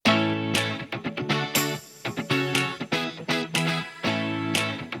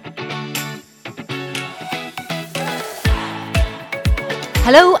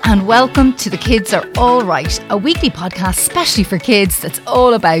Hello and welcome to The Kids Are All Right, a weekly podcast specially for kids that's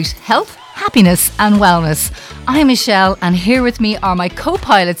all about health, happiness and wellness. I'm Michelle and here with me are my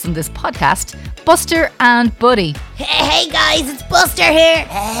co-pilots in this podcast, Buster and Buddy. Hey guys, it's Buster here.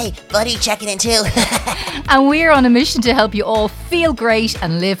 Hey, Buddy checking in too. And we're on a mission to help you all feel great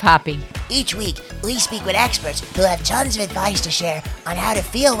and live happy. Each week, we speak with experts who have tons of advice to share on how to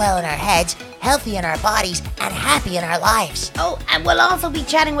feel well in our heads, healthy in our bodies, and happy in our lives. Oh, and we'll also be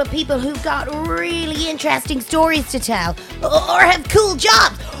chatting with people who've got really interesting stories to tell, or have cool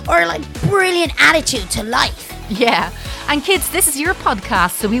jobs, or like brilliant attitude to life. Yeah, and kids, this is your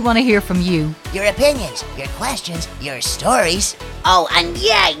podcast, so we want to hear from you. Your opinions, your questions, your stories. Oh, and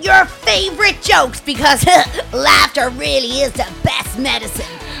yeah, your favourite jokes, because laughter really is the best medicine.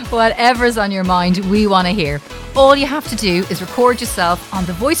 Whatever's on your mind, we want to hear. All you have to do is record yourself on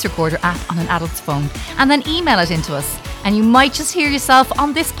the voice recorder app on an adult's phone and then email it into us. And you might just hear yourself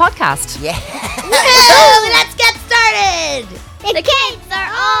on this podcast. Yeah. So let's get started. The kids are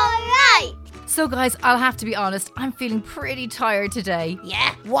all right. So guys, I'll have to be honest, I'm feeling pretty tired today.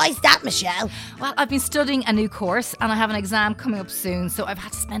 Yeah, why's that, Michelle? Well, I've been studying a new course and I have an exam coming up soon, so I've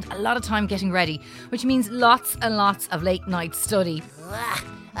had to spend a lot of time getting ready, which means lots and lots of late night study. Ugh,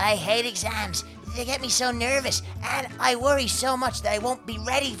 I hate exams. They get me so nervous, and I worry so much that I won't be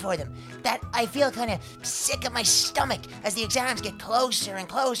ready for them, that I feel kind of sick at my stomach as the exams get closer and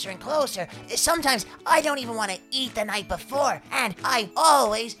closer and closer. Sometimes I don't even want to eat the night before, and I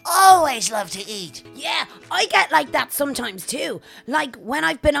always love to eat. Yeah, I get like that sometimes too. Like when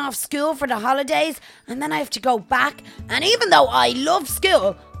I've been off school for the holidays, and then I have to go back, and even though I love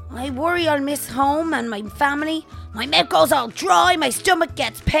school, I worry I'll miss home and my family. My mouth goes all dry, my stomach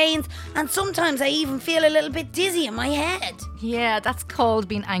gets pains, and sometimes I even feel a little bit dizzy in my head. Yeah, that's called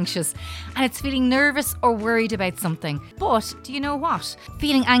being anxious. And it's feeling nervous or worried about something. But do you know what?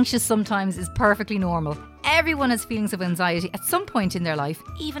 Feeling anxious sometimes is perfectly normal. Everyone has feelings of anxiety at some point in their life,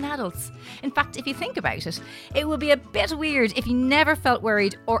 even adults. In fact, if you think about it, it would be a bit weird if you never felt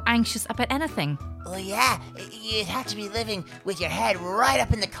worried or anxious about anything. Well, yeah, you'd have to be living with your head right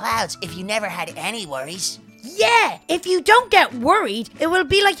up in the clouds if you never had any worries. Yeah, if you don't get worried, it will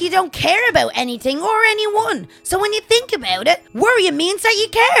be like you don't care about anything or anyone. So when you think about it, worrying means that you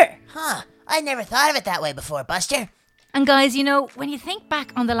care. Huh, I never thought of it that way before, Buster. And guys, you know, when you think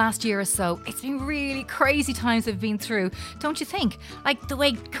back on the last year or so, it's been really crazy times we've been through, don't you think? Like the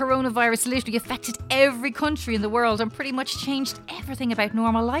way coronavirus literally affected every country in the world and pretty much changed everything about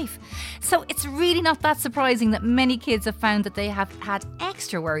normal life. So it's really not that surprising that many kids have found that they have had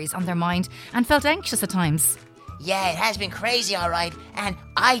extra worries on their mind and felt anxious at times. Yeah, it has been crazy, all right. And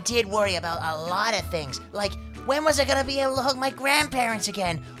I did worry about a lot of things, like when was I going to be able to hug my grandparents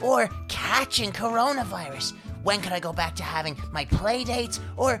again? Or catching coronavirus? When could I go back to having my play dates?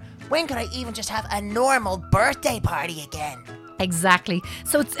 Or when could I even just have a normal birthday party again? Exactly.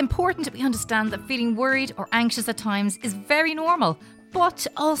 So it's important that we understand that feeling worried or anxious at times is very normal, but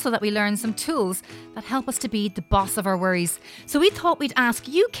also that we learn some tools that help us to be the boss of our worries. So we thought we'd ask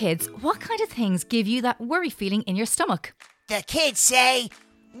you kids, what kind of things give you that worry feeling in your stomach? The kids say,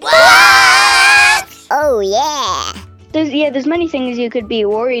 what? Oh yeah. There's many things you could be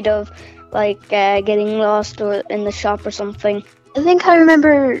worried of, like getting lost or in the shop or something. I think I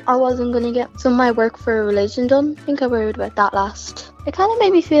remember I wasn't going to get some of my work for religion done. I think I worried about that last. It kind of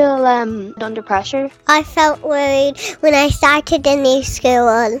made me feel under pressure. I felt worried when I started the new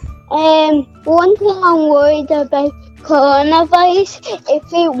school. One thing I'm worried about coronavirus,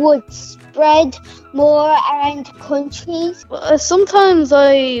 if it would spread more around countries. Sometimes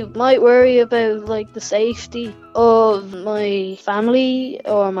I might worry about like the safety of my family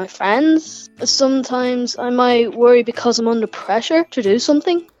or my friends. Sometimes I might worry because I'm under pressure to do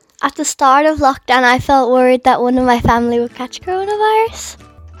something. At the start of lockdown, I felt worried that one of my family would catch coronavirus.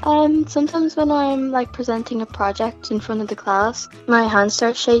 Sometimes when I'm like presenting a project in front of the class, my hands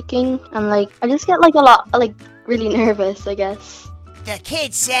start shaking and I just get really nervous, I guess. The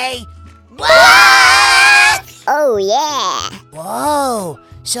kids say, what? Oh yeah. Whoa,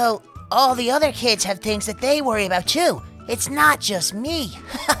 so all the other kids have things that they worry about too. It's not just me.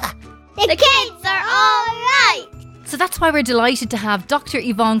 The kids are all right. So that's why we're delighted to have Dr.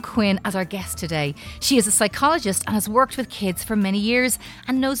 Yvonne Quinn as our guest today. She is a psychologist and has worked with kids for many years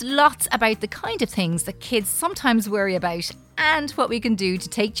and knows lots about the kind of things that kids sometimes worry about and what we can do to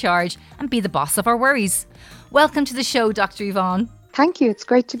take charge and be the boss of our worries. Welcome to the show, Dr. Yvonne. Thank you. It's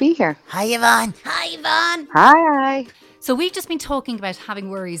great to be here. Hi, Yvonne. Hi, Yvonne. Hi. So we've just been talking about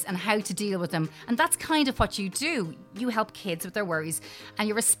having worries and how to deal with them. And that's kind of what you do. You help kids with their worries. And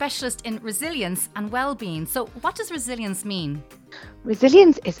you're a specialist in resilience and well-being. So what does resilience mean?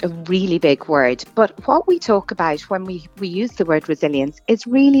 Resilience is a really big word, but what we talk about when we use the word resilience is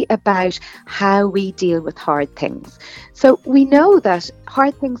really about how we deal with hard things. So we know that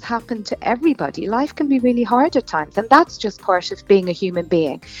hard things happen to everybody. Life can be really hard at times, and that's just part of being a human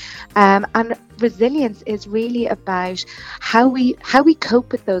being. And resilience is really about how we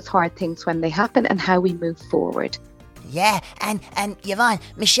cope with those hard things when they happen and how we move forward. Yeah, and Yvonne,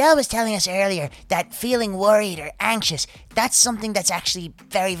 Michelle was telling us earlier that feeling worried or anxious, that's something that's actually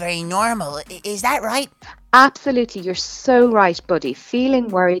very, very normal. Is that right? Absolutely, you're so right, buddy. Feeling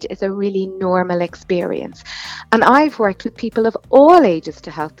worried is a really normal experience. And I've worked with people of all ages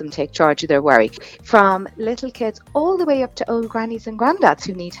to help them take charge of their worry, from little kids all the way up to old grannies and granddads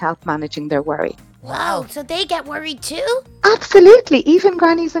who need help managing their worry. Wow. So they get worried too? Absolutely, even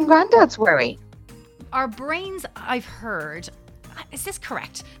grannies and granddads worry. Our brains, I've heard, is this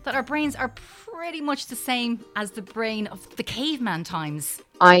correct? That our brains are pretty much the same as the brain of the caveman times.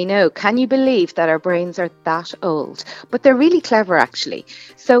 I know. Can you believe that our brains are that old? But they're really clever, actually.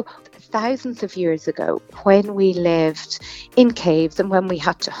 So thousands of years ago, when we lived in caves and when we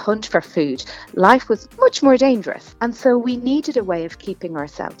had to hunt for food, life was much more dangerous. And so we needed a way of keeping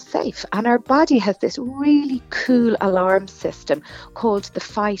ourselves safe. And our body has this really cool alarm system called the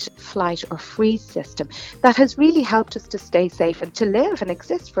fight, flight or freeze system that has really helped us to stay safe and to live and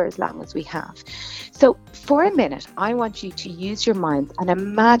exist for as long as we have. So for a minute, I want you to use your minds and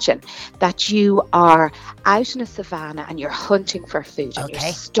imagine that you are out in a savannah and you're hunting for food and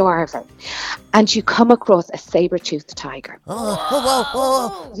you're starving. And you come across a saber-toothed tiger.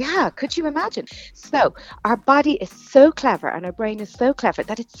 Whoa. Yeah, could you imagine? So our body is so clever and our brain is so clever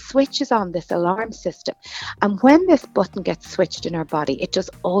that it switches on this alarm system. And when this button gets switched in our body, it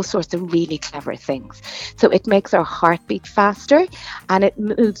does all sorts of really clever things. So it makes our heart beat faster and it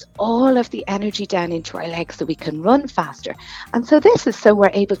moves all of the energy down into our legs so we can run faster. And so this is so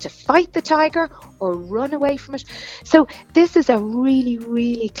we're able to fight the tiger or run away from it. So this is a really,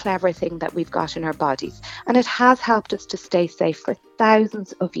 really clever thing that we've got in our bodies, and it has helped us to stay safe for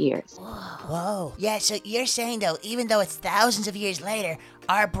thousands of years. Whoa. Yeah, so you're saying though, even though it's thousands of years later,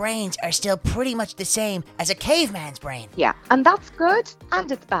 our brains are still pretty much the same as a caveman's brain. Yeah, and that's good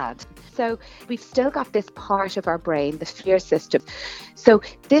and it's bad. So we've still got this part of our brain, the fear system. So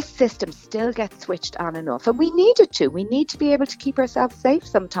this system still gets switched on and off, and we need it to. We need to be able to keep ourselves safe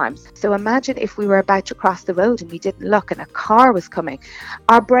sometimes. So imagine if we were about to cross the road and we didn't look and a car was coming.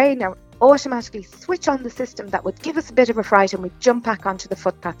 Our brain automatically switch on the system that would give us a bit of a fright and we jump back onto the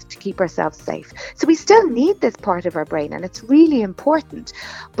footpath to keep ourselves safe. So we still need this part of our brain and it's really important.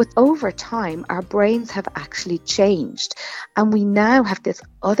 But over time, our brains have actually changed and we now have this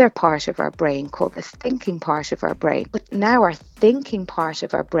other part of our brain called the thinking part of our brain. But now our thinking part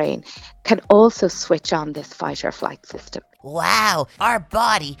of our brain can also switch on this fight or flight system. Wow, our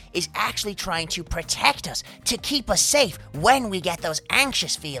body is actually trying to protect us, to keep us safe when we get those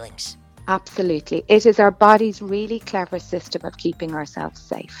anxious feelings. Absolutely. It is our body's really clever system of keeping ourselves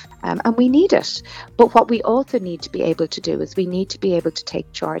safe. And we need it. But what we also need to be able to do is we need to be able to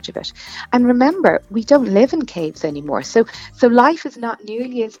take charge of it. And remember, we don't live in caves anymore. So life is not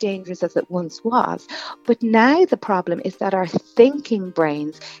nearly as dangerous as it once was. But now the problem is that our thinking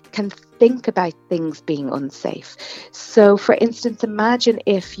brains can think about things being unsafe. So for instance, imagine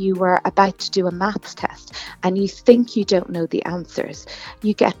if you were about to do a maths test and you think you don't know the answers.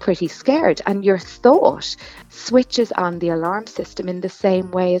 You get pretty scared and your thought switches on the alarm system in the same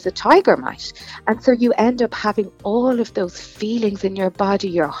way as a tiger might. And so you end up having all of those feelings in your body.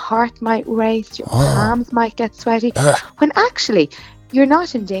 Your heart might race, your palms might get sweaty, when actually you're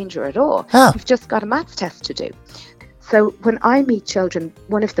not in danger at all. You've just got a maths test to do. So when I meet children,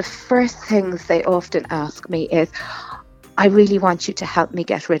 one of the first things they often ask me is, I really want you to help me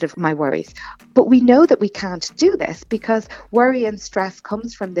get rid of my worries. But we know that we can't do this because worry and stress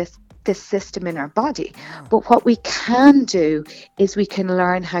comes from this system in our body. But what we can do is we can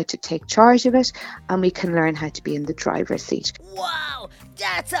learn how to take charge of it and we can learn how to be in the driver's seat. Wow,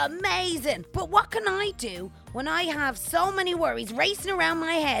 that's amazing. But what can I do when I have so many worries racing around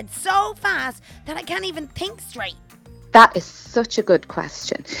my head so fast that I can't even think straight? That is such a good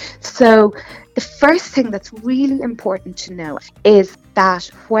question. So the first thing that's really important to know is that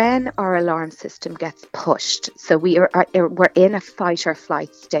when our alarm system gets pushed, so we're in a fight or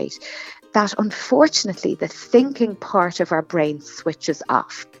flight state, that unfortunately the thinking part of our brain switches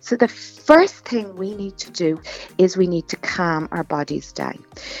off. So the first thing we need to do is we need to calm our bodies down,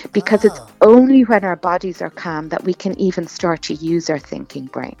 because it's only when our bodies are calm that we can even start to use our thinking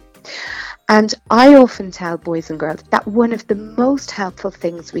brain. And I often tell boys and girls that one of the most helpful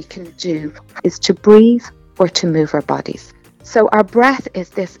things we can do is to breathe or to move our bodies. So our breath is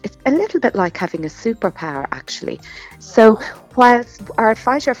this, it's a little bit like having a superpower actually. So whilst our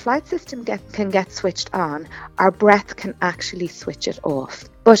fight or flight system can get switched on, our breath can actually switch it off.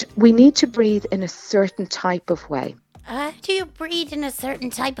 But we need to breathe in a certain type of way. Do you breathe in a certain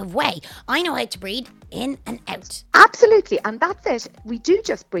type of way? I know how to breathe in and out. Absolutely, and that's it. We do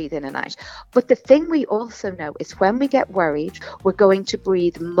just breathe in and out. But the thing we also know is when we get worried, we're going to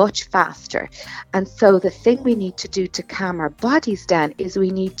breathe much faster. And so the thing we need to do to calm our bodies down is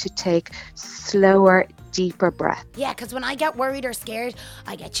we need to take slower, deeper breath. Yeah, because when I get worried or scared,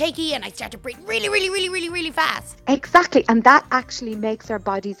 I get shaky and I start to breathe really, really, really, really, really fast. Exactly, and that actually makes our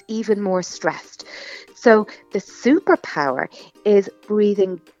bodies even more stressed. So the superpower is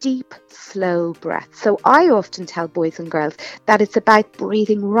breathing deep, slow breaths. So I often tell boys and girls that it's about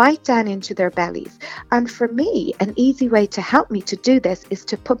breathing right down into their bellies. And for me, an easy way to help me to do this is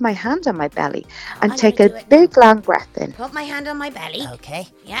to put my hand on my belly and take a big, long breath in. Put my hand on my belly. Okay.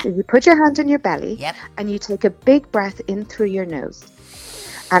 Yeah. So you put your hand on your belly Yep. and you take a big breath in through your nose.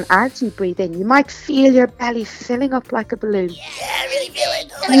 And as you breathe in, you might feel your belly filling up like a balloon. Yeah, I really feel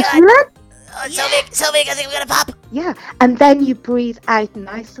it. Oh my God. Oh, it's so big, I think I'm gonna pop. Yeah, and then you breathe out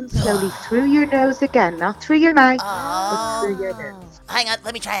nice and slowly through your nose again, not through your mouth, but through your nose. Hang on,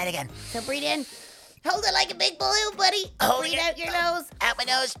 let me try it again. So breathe in. Hold it like a big balloon, buddy. Breathe out your nose. Out my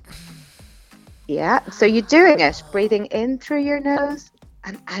nose. Yeah, so you're doing it, breathing in through your nose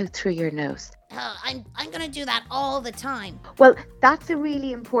and out through your nose. I'm gonna do that all the time. Well, that's a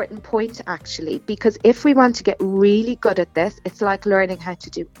really important point actually, because if we want to get really good at this, it's like learning how to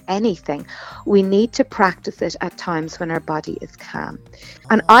do anything. We need to practice it at times when our body is calm.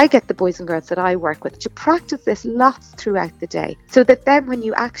 And I get the boys and girls that I work with to practice this lots throughout the day, so that then when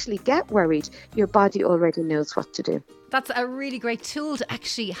you actually get worried, your body already knows what to do. That's a really great tool to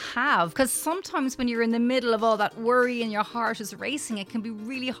actually have, because sometimes when you're in the middle of all that worry and your heart is racing, it can be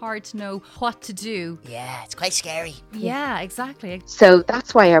really hard to know what to do. Yeah, it's quite scary. Yeah, exactly. So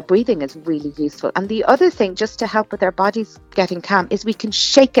that's why our breathing is really useful. And the other thing, just to help with our bodies getting calm, is we can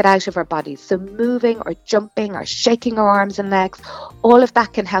shake it out of our bodies. So moving or jumping or shaking our arms and legs, all of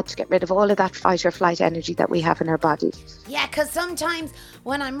that can help to get rid of all of that fight or flight energy that we have in our bodies. Yeah, because sometimes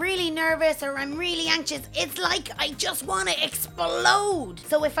when I'm really nervous or I'm really anxious, it's like I just want to explode.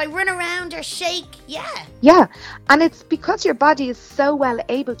 So if I run around or shake, Yeah, and it's because your body is so well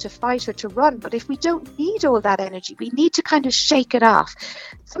able to fight or to run, but if we don't need all that energy, we need to kind of shake it off.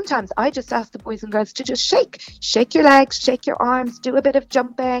 Sometimes I just ask the boys and girls to just shake your legs, shake your arms, do a bit of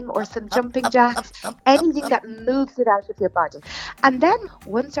jumping or some jumping jacks, anything that moves it out of your body. And then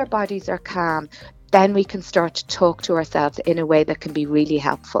once our bodies are calm, then we can start to talk to ourselves in a way that can be really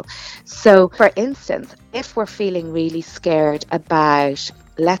helpful. So, for instance, if we're feeling really scared about,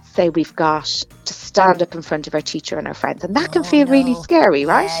 let's say we've got to stand up in front of our teacher and our friends, and that can feel really scary,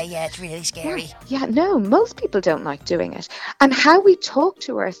 right? Yeah, it's really scary. Yeah, no, most people don't like doing it. And how we talk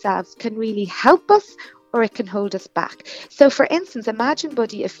to ourselves can really help us, or it can hold us back. So for instance, imagine,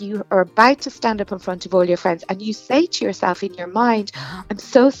 buddy, if you are about to stand up in front of all your friends and you say to yourself in your mind, I'm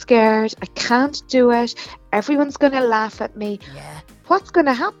so scared, I can't do it, everyone's going to laugh at me. Yeah. What's going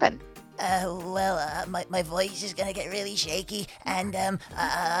to happen? My voice is going to get really shaky, and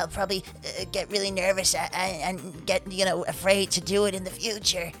I'll probably get really nervous and get, afraid to do it in the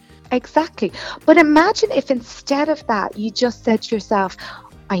future. Exactly. But imagine if instead of that, you just said to yourself,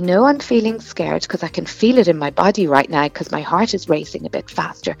 I know I'm feeling scared because I can feel it in my body right now because my heart is racing a bit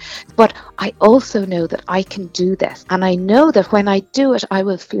faster. But I also know that I can do this. And I know that when I do it, I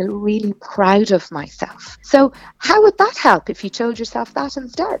will feel really proud of myself. So how would that help if you told yourself that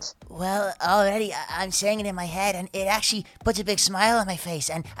instead? Well, already I'm saying it in my head, and it actually puts a big smile on my face,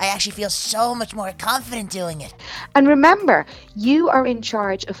 and I actually feel so much more confident doing it. And remember, you are in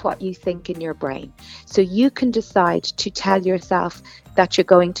charge of what you think in your brain. So you can decide to tell yourself that you're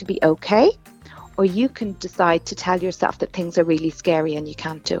going to be okay, or you can decide to tell yourself that things are really scary and you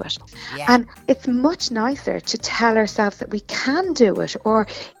can't do it. Yeah. And it's much nicer to tell ourselves that we can do it, or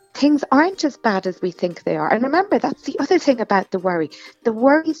things aren't as bad as we think they are. And remember, that's the other thing about the worry. The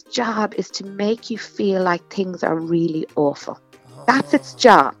worry's job is to make you feel like things are really awful. That's its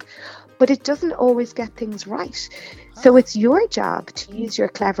job. But it doesn't always get things right. So it's your job to use your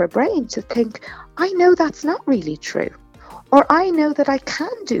clever brain to think, I know that's not really true. Or I know that I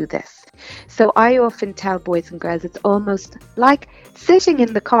can do this. So I often tell boys and girls it's almost like sitting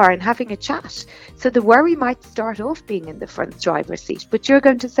in the car and having a chat. So the worry might start off being in the front driver's seat, but you're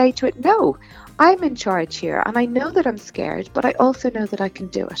going to say to it, no, I'm in charge here, and I know that I'm scared, but I also know that I can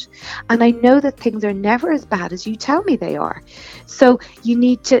do it. And I know that things are never as bad as you tell me they are. So you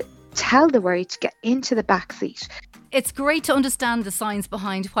need to tell the worry to get into the back seat. It's great to understand the science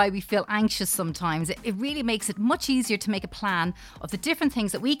behind why we feel anxious sometimes. It really makes it much easier to make a plan of the different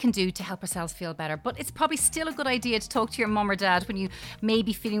things that we can do to help ourselves feel better. But it's probably still a good idea to talk to your mum or dad when you may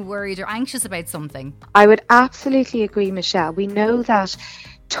be feeling worried or anxious about something. I would absolutely agree, Michelle. We know that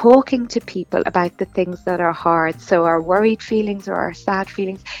talking to people about the things that are hard, so our worried feelings or our sad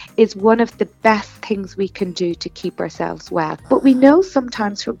feelings, is one of the best things we can do to keep ourselves well. But we know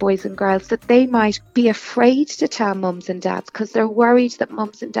sometimes for boys and girls that they might be afraid to tell mums and dads because they're worried that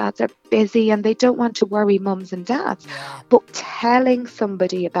mums and dads are busy and they don't want to worry mums and dads. But telling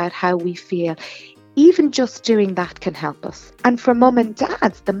somebody about how we feel, even just doing that, can help us. And for mum and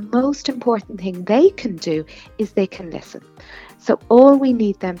dads, the most important thing they can do is they can listen. So all we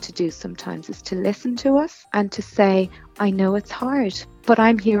need them to do sometimes is to listen to us and to say, I know it's hard, but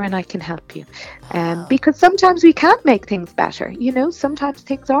I'm here and I can help you. Because sometimes we can't make things better. You know, sometimes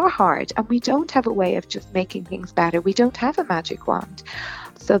things are hard and we don't have a way of just making things better. We don't have a magic wand.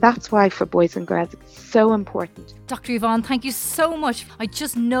 So that's why for boys and girls, it's so important. Dr. Yvonne, thank you so much. I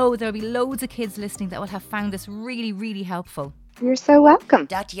just know there'll be loads of kids listening that will have found this really, really helpful. You're so welcome.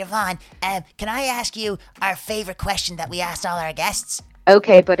 Dr. Yvonne, can I ask you our favourite question that we asked all our guests?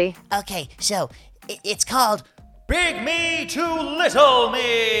 Okay, buddy. Okay, so it's called Big Me to Little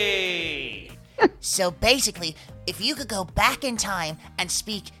Me. So basically, if you could go back in time and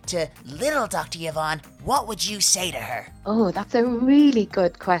speak to little Dr. Yvonne, what would you say to her? Oh, that's a really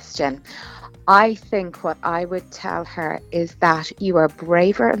good question. I think what I would tell her is that you are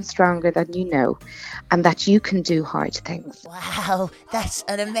braver and stronger than you know, and that you can do hard things. Wow, that's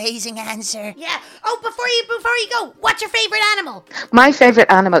an amazing answer. Yeah. Oh, before you go, what's your favourite animal? My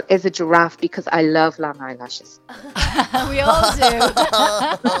favourite animal is a giraffe because I love long eyelashes. We all do.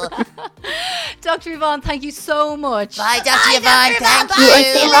 Dr. Yvonne, thank you so much. Bye, Dr. Yvonne. Thank You are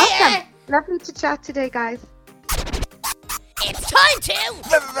you. so welcome. Lovely to chat today, guys. It's time to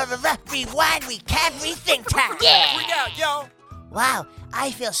Rewind, recap, rethink time. Yeah. Freak out, yo. Wow, I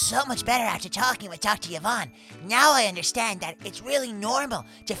feel so much better after talking with Dr. Yvonne. Now I understand that it's really normal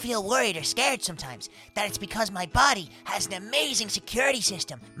to feel worried or scared sometimes. That it's because my body has an amazing security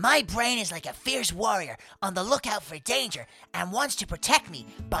system. My brain is like a fierce warrior on the lookout for danger and wants to protect me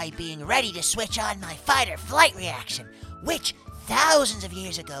by being ready to switch on my fight or flight reaction, which thousands of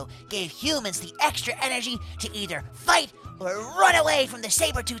years ago gave humans the extra energy to either fight or run away from the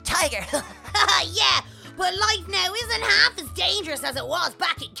saber-toothed tiger. Yeah, but life now isn't half as dangerous as it was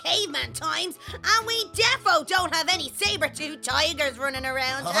back in caveman times, and we defo don't have any saber-toothed tigers running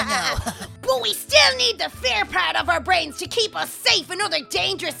around. Oh, no. But we still need the fear part of our brains to keep us safe in other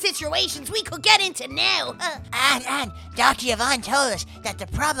dangerous situations we could get into now. And Dr. Yvonne told us that the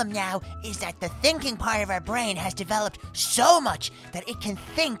problem now is that the thinking part of our brain has developed so much that it can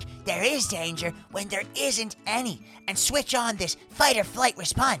think there is danger when there isn't any and switch on this fight or flight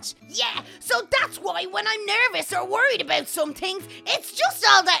response. Yeah, so that's why when I'm nervous or worried about some things, it's just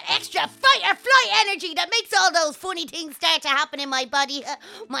all that extra fight or flight energy that makes all those funny things start to happen in my body.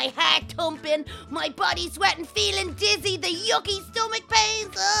 My heart thumping, my body sweating, feeling dizzy, the yucky stomach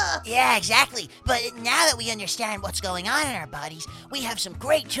pains. Yeah, exactly. But now that we understand what's going on in our bodies, we have some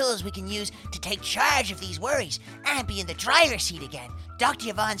great tools we can use to take charge of these worries and be in the driver's seat again. Dr.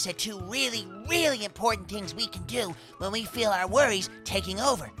 Yvonne said two really, really important things we can do when we feel our worries taking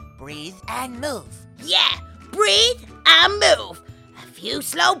over. Breathe and move. Yeah, breathe and move. A few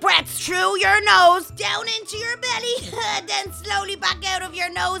slow breaths through your nose, down into your belly, then slowly back out of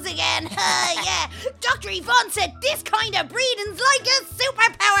your nose again. Yeah, Dr. Yvonne said this kind of breathing's like a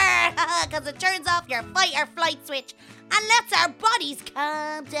superpower, because it turns off your fight or flight switch and lets our bodies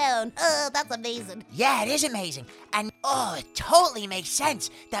calm down. That's amazing. Yeah, it is amazing. And it totally makes sense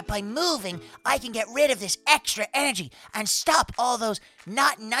that by moving, I can get rid of this extra energy and stop all those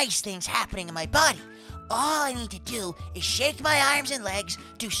not nice things happening in my body. All I need to do is shake my arms and legs,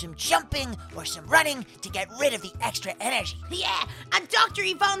 do some jumping or some running to get rid of the extra energy. Yeah, and Dr.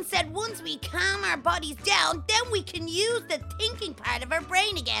 Yvonne said once we calm our bodies down, then we can use the thinking part of our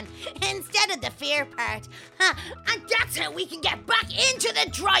brain again, instead of the fear part. And that's how we can get back into the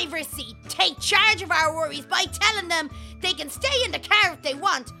driver's seat, take charge of our worries by telling them they can stay in the car if they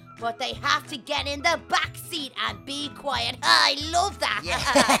want, but they have to get in the back seat and be quiet. I love that.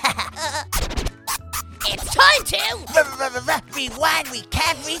 Yeah. It's time to rewind,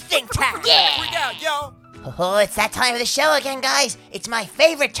 recap, rethink time. Yeah. Freak out, yo. Oh, it's that time of the show again, guys. It's my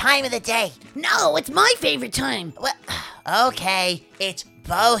favorite time of the day. No, it's my favorite time. Well, okay, it's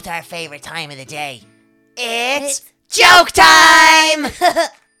both our favorite time of the day. It's joke time!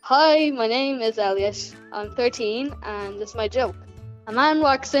 Hi, my name is Elliot. I'm 13 and this is my joke. A man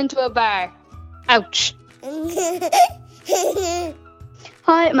walks into a bar. Ouch.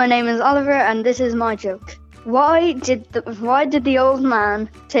 Hi, my name is Oliver, and this is my joke. Why did the old man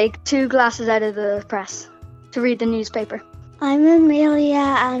take 2 glasses out of the press to read the newspaper? I'm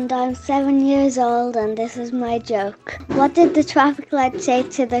Amelia and I'm 7 years old and this is my joke. What did the traffic light say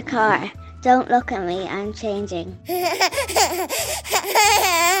to the car? Don't look at me, I'm changing. That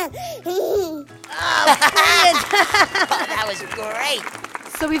was great.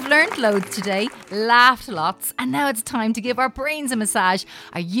 So we've learned loads today, laughed lots, and now it's time to give our brains a massage.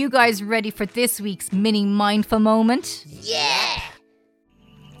 Are you guys ready for this week's mini mindful moment? Yeah.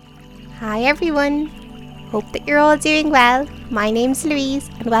 Hi everyone. Hope that you're all doing well. My name's Louise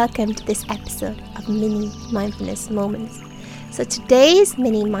and welcome to this episode of Mini Mindfulness Moments. So today's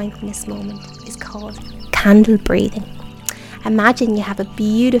Mini Mindfulness Moment is called candle breathing. Imagine you have a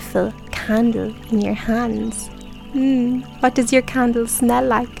beautiful candle in your hands. What does your candle smell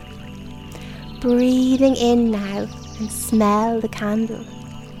like? Breathing in now and smell the candle.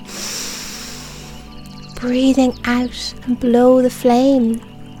 Breathing out and blow the flame.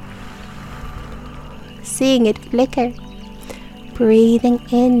 Seeing it flicker. Breathing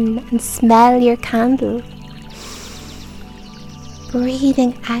in and smell your candle.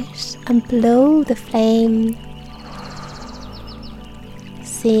 Breathing out and blow the flame.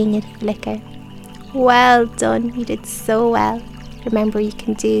 Seeing it flicker. Well done, you did so well. Remember, you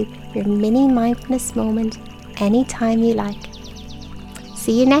can do your mini mindfulness moment anytime you like.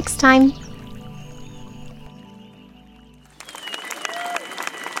 See you next time.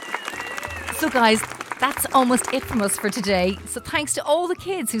 So guys, that's almost it from us for today. So thanks to all the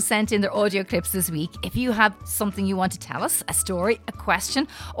kids who sent in their audio clips this week. If you have something you want to tell us, a story, a question,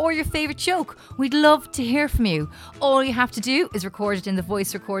 or your favourite joke, we'd love to hear from you. All you have to do is record it in the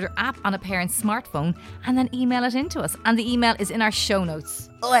voice recorder app on a parent's smartphone and then email it in to us. And the email is in our show notes.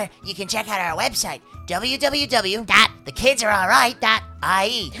 Or you can check out our website,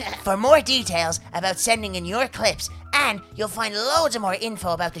 www.thekidsarealright.ie for more details about sending in your clips. And you'll find loads of more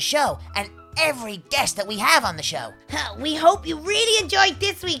info about the show and every guest that we have on the show. We hope you really enjoyed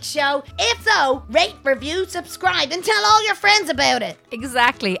this week's show. If so, rate, review, subscribe, and tell all your friends about it.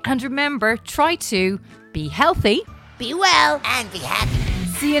 Exactly. And remember, try to be healthy, be well, and be happy.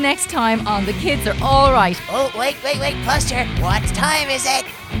 See you next time on The Kids Are All Right. Oh, wait, Buster. What time is it?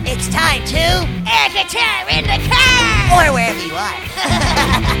 It's time to air guitar in the car! Or wherever you are.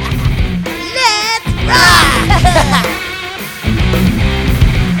 Let's rock!